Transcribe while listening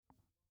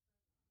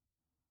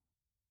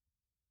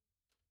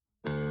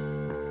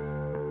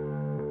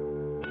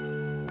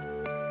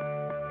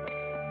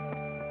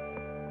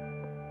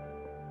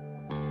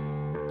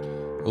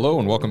Hello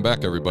and welcome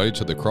back, everybody,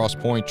 to the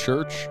Crosspoint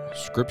Church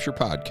Scripture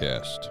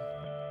Podcast.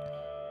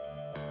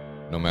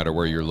 No matter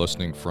where you're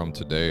listening from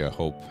today, I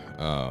hope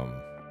that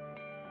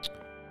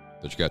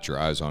you got your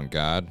eyes on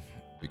God,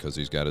 because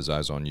He's got His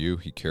eyes on you.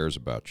 He cares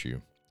about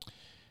you.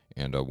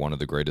 And one of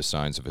the greatest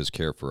signs of His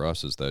care for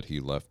us is that He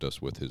left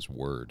us with His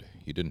Word.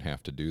 He didn't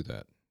have to do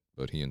that,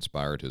 but He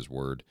inspired His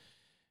Word,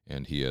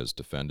 and He has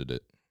defended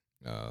it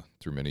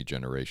through many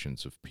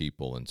generations of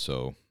people. And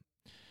so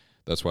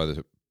that's why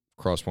the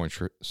Crosspoint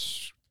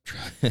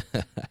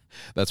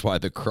That's why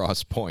the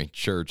Crosspoint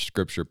Church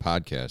Scripture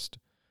Podcast,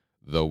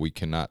 though we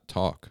cannot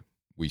talk,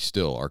 we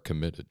still are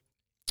committed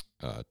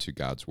to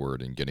God's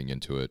Word and getting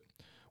into it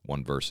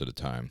one verse at a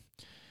time.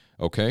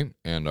 Okay,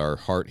 and our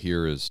heart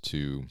here is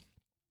to,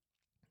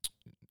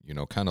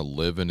 kind of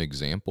live an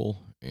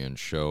example and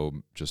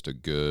show just a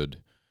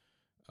good,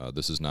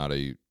 this is not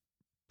a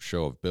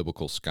show of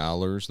biblical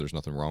scholars. There's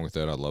nothing wrong with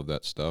that. I love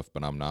that stuff,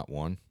 but I'm not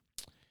one.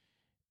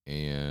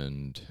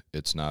 And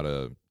it's not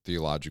a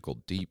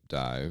theological deep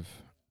dive,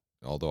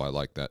 although I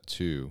like that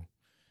too.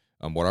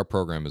 What our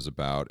program is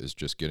about is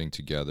just getting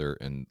together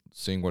and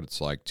seeing what it's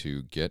like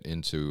to get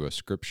into a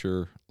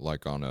scripture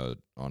like on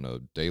a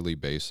daily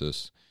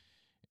basis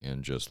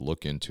and just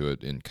look into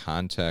it in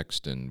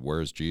context and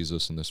where's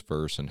Jesus in this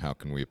verse and how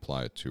can we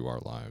apply it to our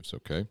lives,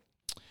 okay?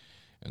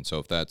 And so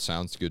if that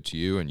sounds good to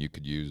you and you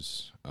could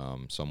use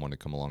someone to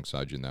come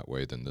alongside you in that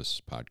way, then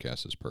this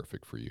podcast is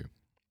perfect for you.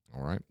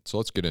 All right, so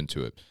let's get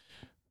into it.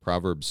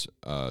 Proverbs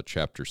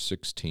chapter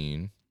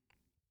 16,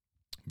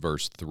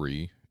 verse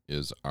 3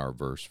 is our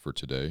verse for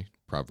today.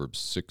 Proverbs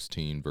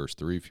 16, verse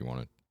 3, if you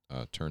want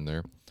to turn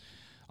there.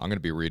 I'm going to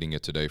be reading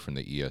it today from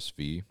the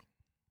ESV,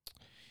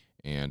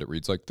 and it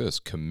reads like this: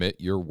 Commit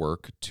your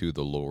work to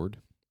the Lord,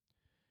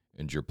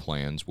 and your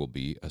plans will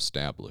be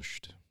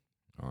established.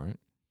 All right?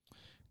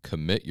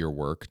 Commit your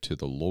work to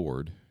the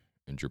Lord,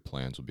 and your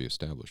plans will be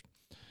established.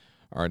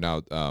 All right,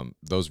 now,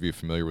 those of you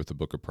familiar with the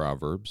book of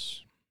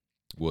Proverbs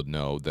would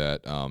know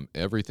that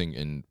everything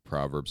in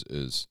Proverbs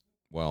is,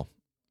 well,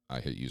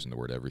 I hate using the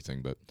word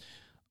everything, but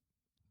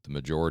the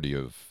majority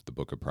of the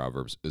book of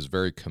Proverbs is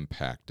very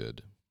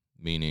compacted,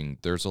 meaning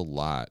there's a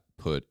lot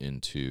put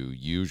into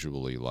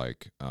usually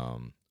like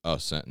a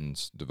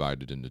sentence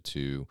divided into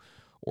two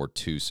or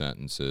two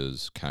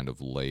sentences kind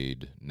of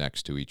laid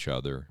next to each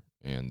other,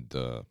 and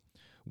the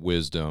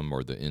wisdom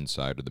or the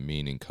insight or the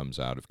meaning comes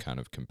out of kind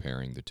of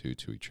comparing the two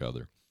to each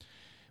other,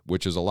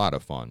 which is a lot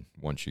of fun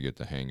once you get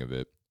the hang of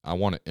it. I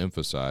want to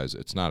emphasize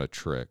it's not a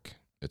trick.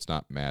 It's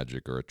not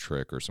magic or a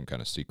trick or some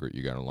kind of secret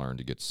you got to learn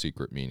to get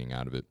secret meaning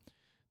out of it.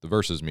 The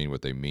verses mean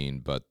what they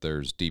mean, but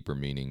there's deeper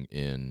meaning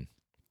in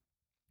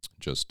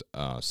just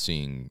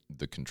seeing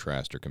the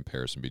contrast or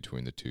comparison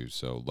between the two.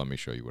 So let me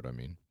show you what I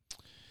mean.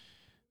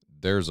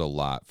 There's a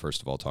lot,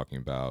 first of all, talking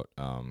about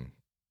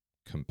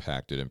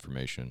compacted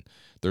information.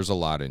 There's a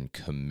lot in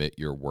commit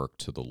your work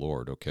to the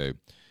Lord, okay?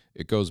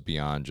 It goes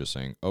beyond just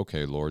saying,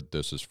 okay, Lord,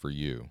 this is for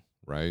you,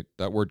 right?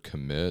 That word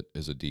commit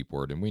is a deep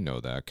word, and we know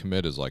that.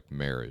 Commit is like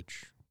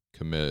marriage.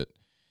 Commit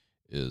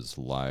is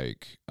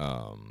like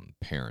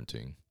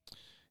parenting.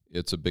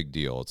 It's a big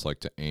deal. It's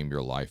like to aim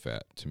your life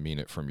at, to mean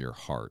it from your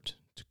heart.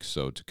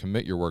 So to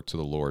commit your work to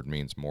the Lord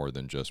means more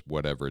than just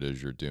whatever it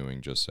is you're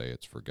doing, just say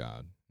it's for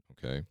God,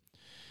 okay?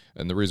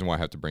 And the reason why I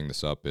have to bring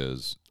this up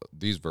is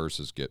these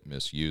verses get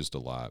misused a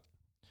lot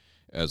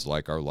as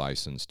like our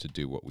license to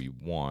do what we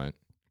want,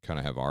 kind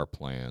of have our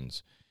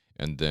plans,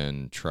 and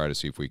then try to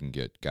see if we can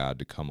get God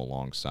to come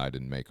alongside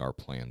and make our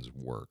plans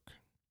work.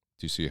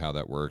 Do you see how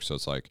that works? So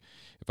it's like,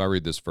 if I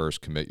read this verse,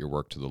 commit your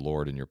work to the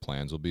Lord and your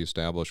plans will be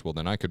established, well,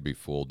 then I could be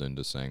fooled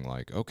into saying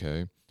like,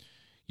 okay,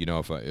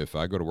 if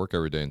I go to work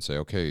every day and say,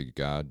 okay,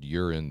 God,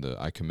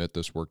 I commit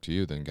this work to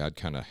you, then God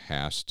kind of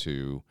has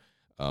to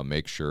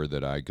make sure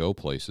that I go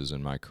places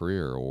in my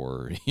career,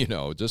 or,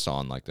 just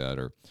on like that.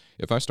 Or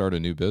if I start a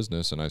new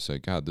business and I say,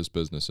 God, this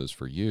business is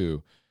for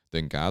you,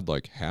 then God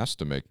has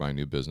to make my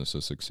new business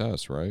a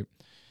success, right?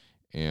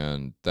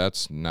 And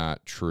that's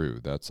not true.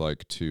 That's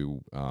like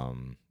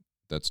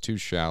that's too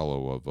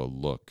shallow of a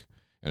look.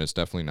 And it's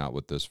definitely not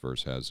what this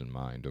verse has in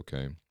mind,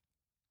 okay?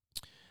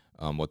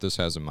 What this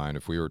has in mind,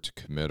 if we were to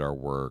commit our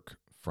work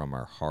from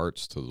our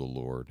hearts to the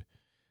Lord,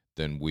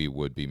 then we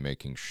would be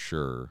making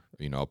sure,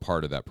 a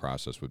part of that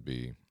process would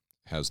be,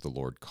 has the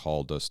Lord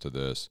called us to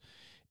this?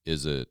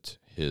 Is it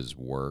His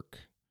work?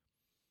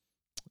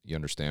 You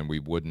understand?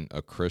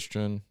 A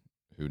Christian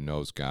who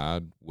knows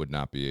God would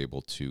not be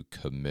able to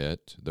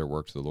commit their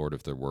work to the Lord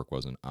if their work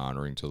wasn't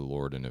honoring to the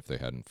Lord and if they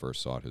hadn't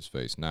first sought His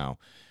face. Now,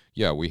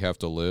 yeah, we have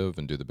to live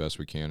and do the best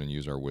we can and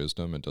use our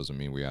wisdom. It doesn't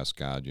mean we ask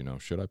God,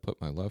 should I put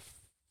my left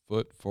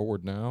foot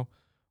forward now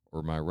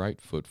or my right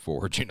foot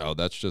forward?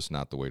 That's just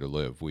not the way to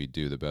live. We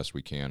do the best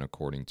we can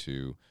according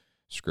to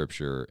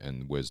Scripture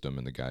and wisdom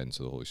and the guidance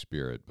of the Holy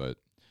Spirit. But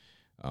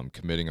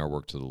committing our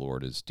work to the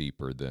Lord is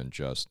deeper than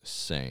just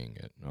saying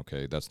it,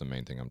 okay? That's the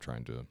main thing I'm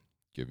trying to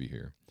give you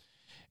here.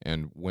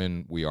 And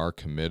when we are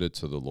committed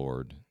to the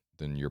Lord,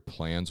 then your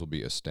plans will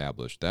be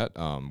established. That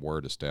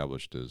word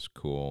established is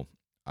cool.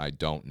 I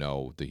don't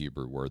know the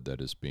Hebrew word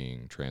that is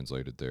being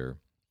translated there,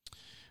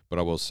 but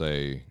I will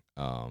say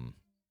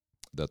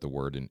that the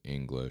word in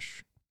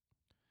English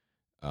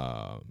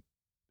uh,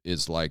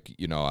 is like,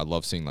 I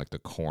love seeing like the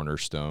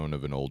cornerstone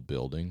of an old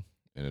building,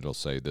 and it'll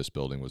say this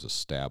building was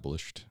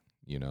established,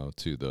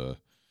 to the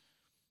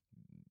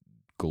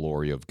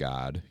glory of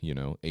God,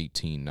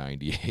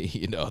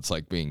 1898, it's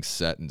like being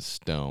set in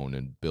stone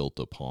and built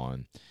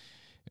upon.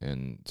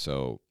 And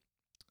so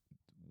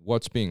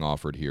what's being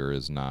offered here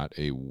is not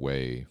a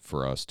way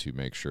for us to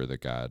make sure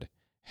that God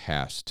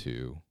has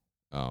to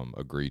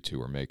agree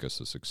to or make us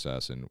a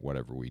success in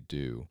whatever we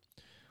do.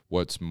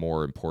 What's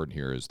more important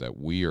here is that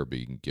we are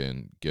being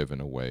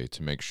given a way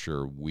to make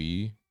sure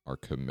we are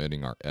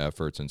committing our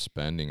efforts and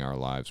spending our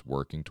lives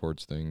working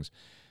towards things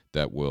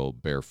that will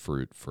bear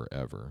fruit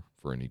forever,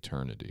 for an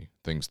eternity.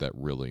 Things that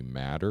really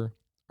matter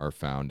are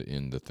found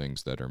in the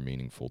things that are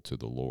meaningful to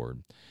the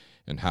Lord.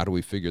 And how do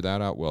we figure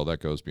that out? Well, that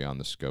goes beyond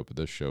the scope of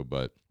this show,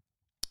 but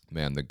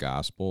man, the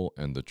gospel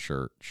and the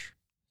church,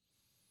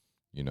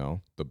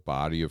 the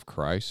body of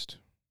Christ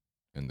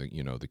and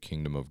the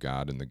kingdom of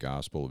God and the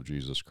gospel of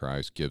Jesus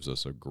Christ gives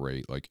us a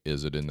great,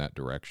 is it in that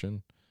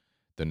direction?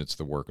 Then it's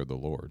the work of the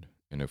Lord.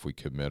 And if we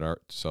commit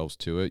ourselves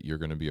to it, you're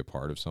going to be a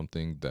part of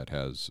something that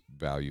has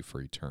value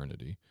for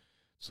eternity.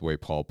 It's the way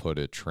Paul put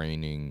it.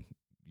 Training,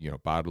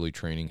 bodily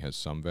training has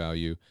some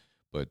value,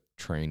 but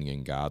training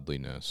in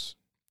godliness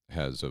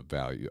has a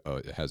value,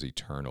 it has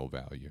eternal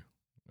value.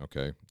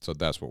 Okay, so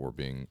that's what we're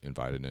being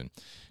invited in.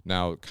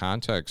 Now,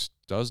 context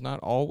does not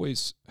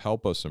always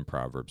help us in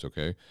Proverbs,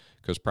 okay?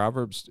 Because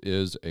Proverbs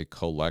is a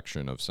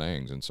collection of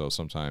sayings, and so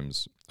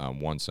sometimes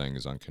one saying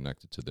is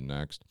unconnected to the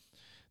next.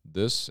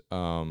 This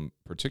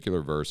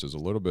particular verse is a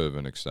little bit of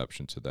an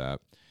exception to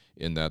that,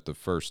 in that the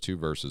first two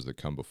verses that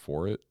come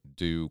before it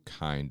do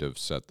kind of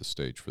set the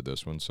stage for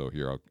this one. So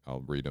here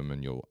I'll read them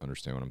and you'll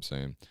understand what I'm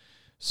saying.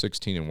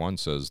 16:1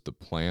 says, "The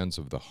plans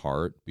of the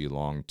heart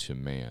belong to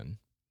man."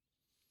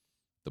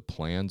 The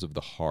plans of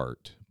the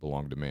heart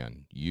belong to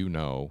man. You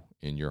know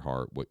in your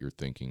heart what you're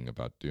thinking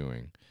about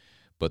doing.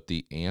 But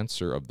the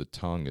answer of the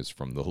tongue is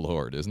from the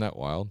Lord. Isn't that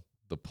wild?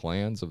 The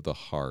plans of the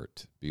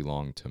heart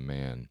belong to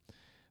man,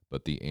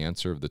 but the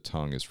answer of the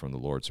tongue is from the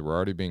Lord. So we're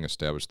already being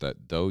established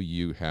that though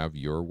you have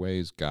your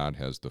ways, God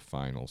has the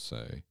final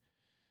say.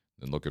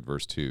 Then look at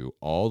verse 2.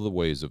 "All the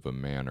ways of a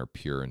man are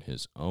pure in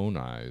his own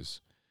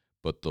eyes,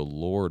 but the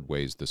Lord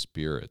weighs the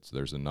spirits."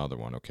 There's another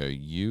one,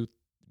 okay?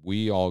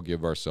 We all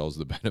give ourselves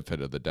the benefit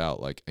of the doubt.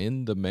 Like,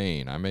 in the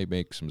main, I may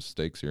make some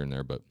mistakes here and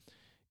there, but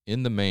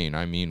in the main,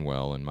 I mean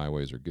well, and my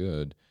ways are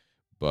good.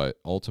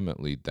 But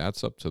ultimately,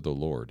 that's up to the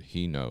Lord.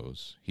 He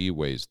knows. He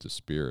weighs the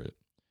spirit.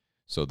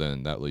 So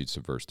then that leads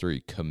to verse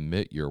 3.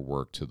 "Commit your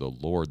work to the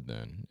Lord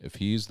then." If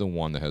he's the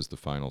one that has the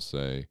final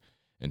say,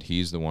 and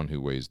he's the one who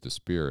weighs the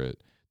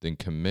spirit, then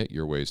commit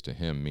your ways to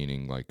him,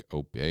 meaning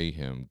obey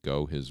him,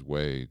 go his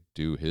way,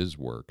 do his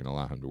work, and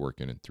allow him to work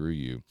in and through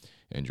you,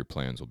 and your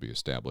plans will be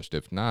established.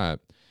 If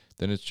not,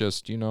 then it's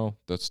just,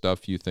 the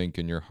stuff you think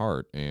in your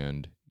heart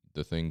and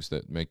the things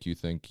that make you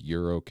think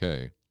you're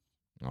okay.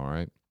 All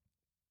right?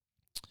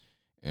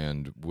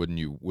 And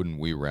wouldn't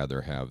we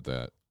rather have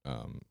that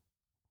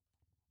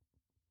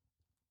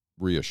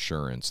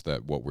reassurance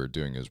that what we're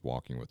doing is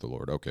walking with the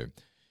Lord? Okay.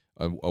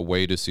 A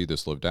way to see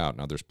this lived out.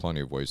 Now, there's plenty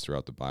of ways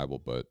throughout the Bible,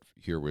 but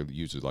here we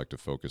usually like to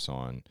focus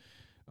on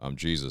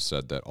Jesus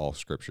said that all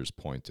scriptures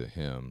point to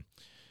him.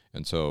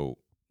 And so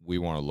we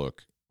want to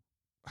look,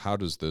 how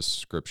does this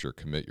scripture,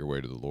 "commit your way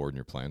to the Lord and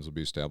your plans will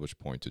be established,"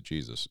 point to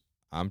Jesus?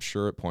 I'm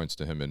sure it points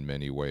to him in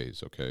many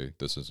ways, okay?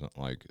 This isn't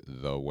like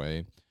the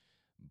way.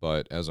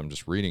 But as I'm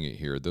just reading it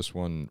here, this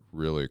one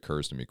really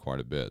occurs to me quite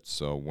a bit.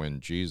 So when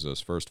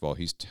Jesus, first of all,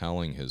 he's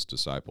telling his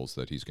disciples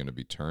that he's going to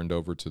be turned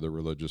over to the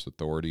religious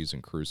authorities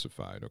and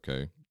crucified,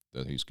 okay,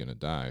 that he's going to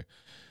die.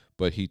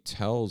 But he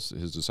tells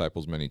his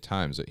disciples many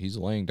times that he's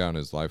laying down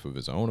his life of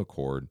his own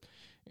accord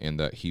and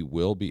that he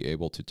will be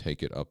able to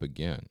take it up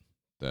again,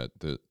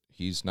 that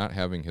he's not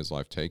having his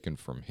life taken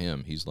from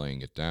him, he's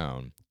laying it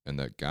down, and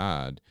that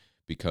God,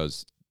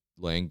 because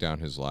laying down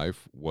his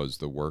life was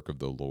the work of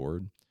the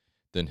Lord,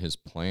 then his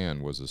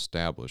plan was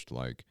established.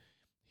 Like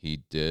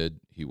he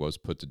was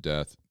put to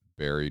death,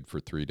 buried for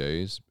 3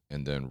 days,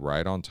 and then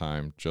right on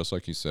time, just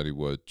like he said he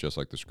would, just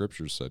like the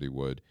scriptures said he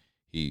would,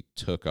 he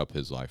took up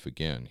his life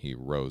again. He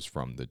rose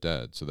from the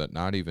dead, so that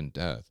not even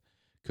death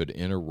could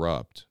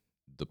interrupt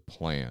the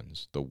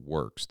plans, the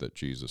works that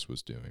Jesus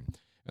was doing.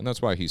 And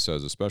that's why he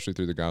says, especially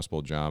through the Gospel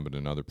of John, but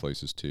in other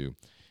places too,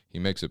 he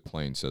makes it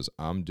plain, says,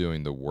 "I'm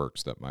doing the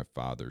works that my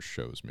Father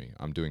shows me."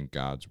 I'm doing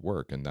God's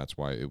work, and that's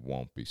why it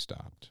won't be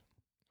stopped.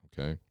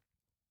 Okay.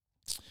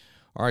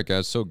 All right,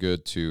 guys. So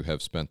good to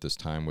have spent this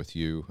time with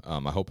you. I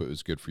hope it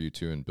was good for you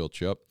too and built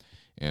you up.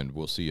 And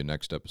we'll see you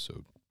next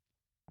episode.